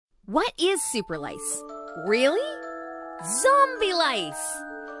What is super lice? Really? Zombie lice!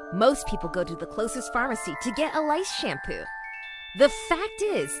 Most people go to the closest pharmacy to get a lice shampoo. The fact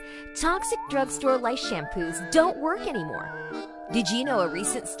is, toxic drugstore lice shampoos don't work anymore. Did you know a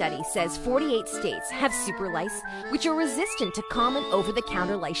recent study says 48 states have super lice, which are resistant to common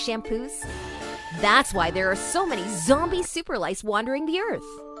over-the-counter lice shampoos? That's why there are so many zombie super lice wandering the earth.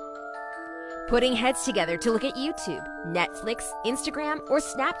 Putting heads together to look at YouTube, Netflix, Instagram, or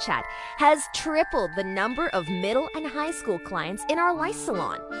Snapchat has tripled the number of middle and high school clients in our lice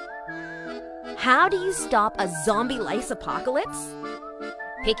salon. How do you stop a zombie lice apocalypse?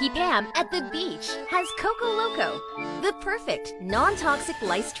 Picky Pam at the beach has Coco Loco, the perfect non-toxic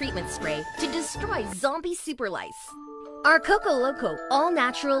lice treatment spray to destroy zombie super lice. Our Coco Loco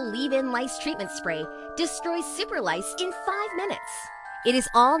all-natural leave-in lice treatment spray destroys super lice in 5 minutes. It is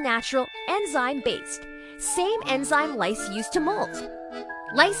all-natural, enzyme-based, same enzyme lice used to molt.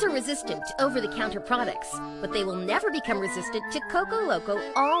 Lice are resistant to over-the-counter products, but they will never become resistant to Coco Loco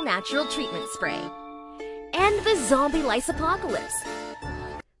all-natural treatment spray. End the zombie lice apocalypse.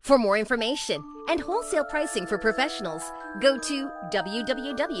 For more information and wholesale pricing for professionals, go to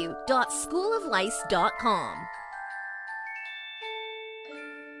www.schooloflice.com.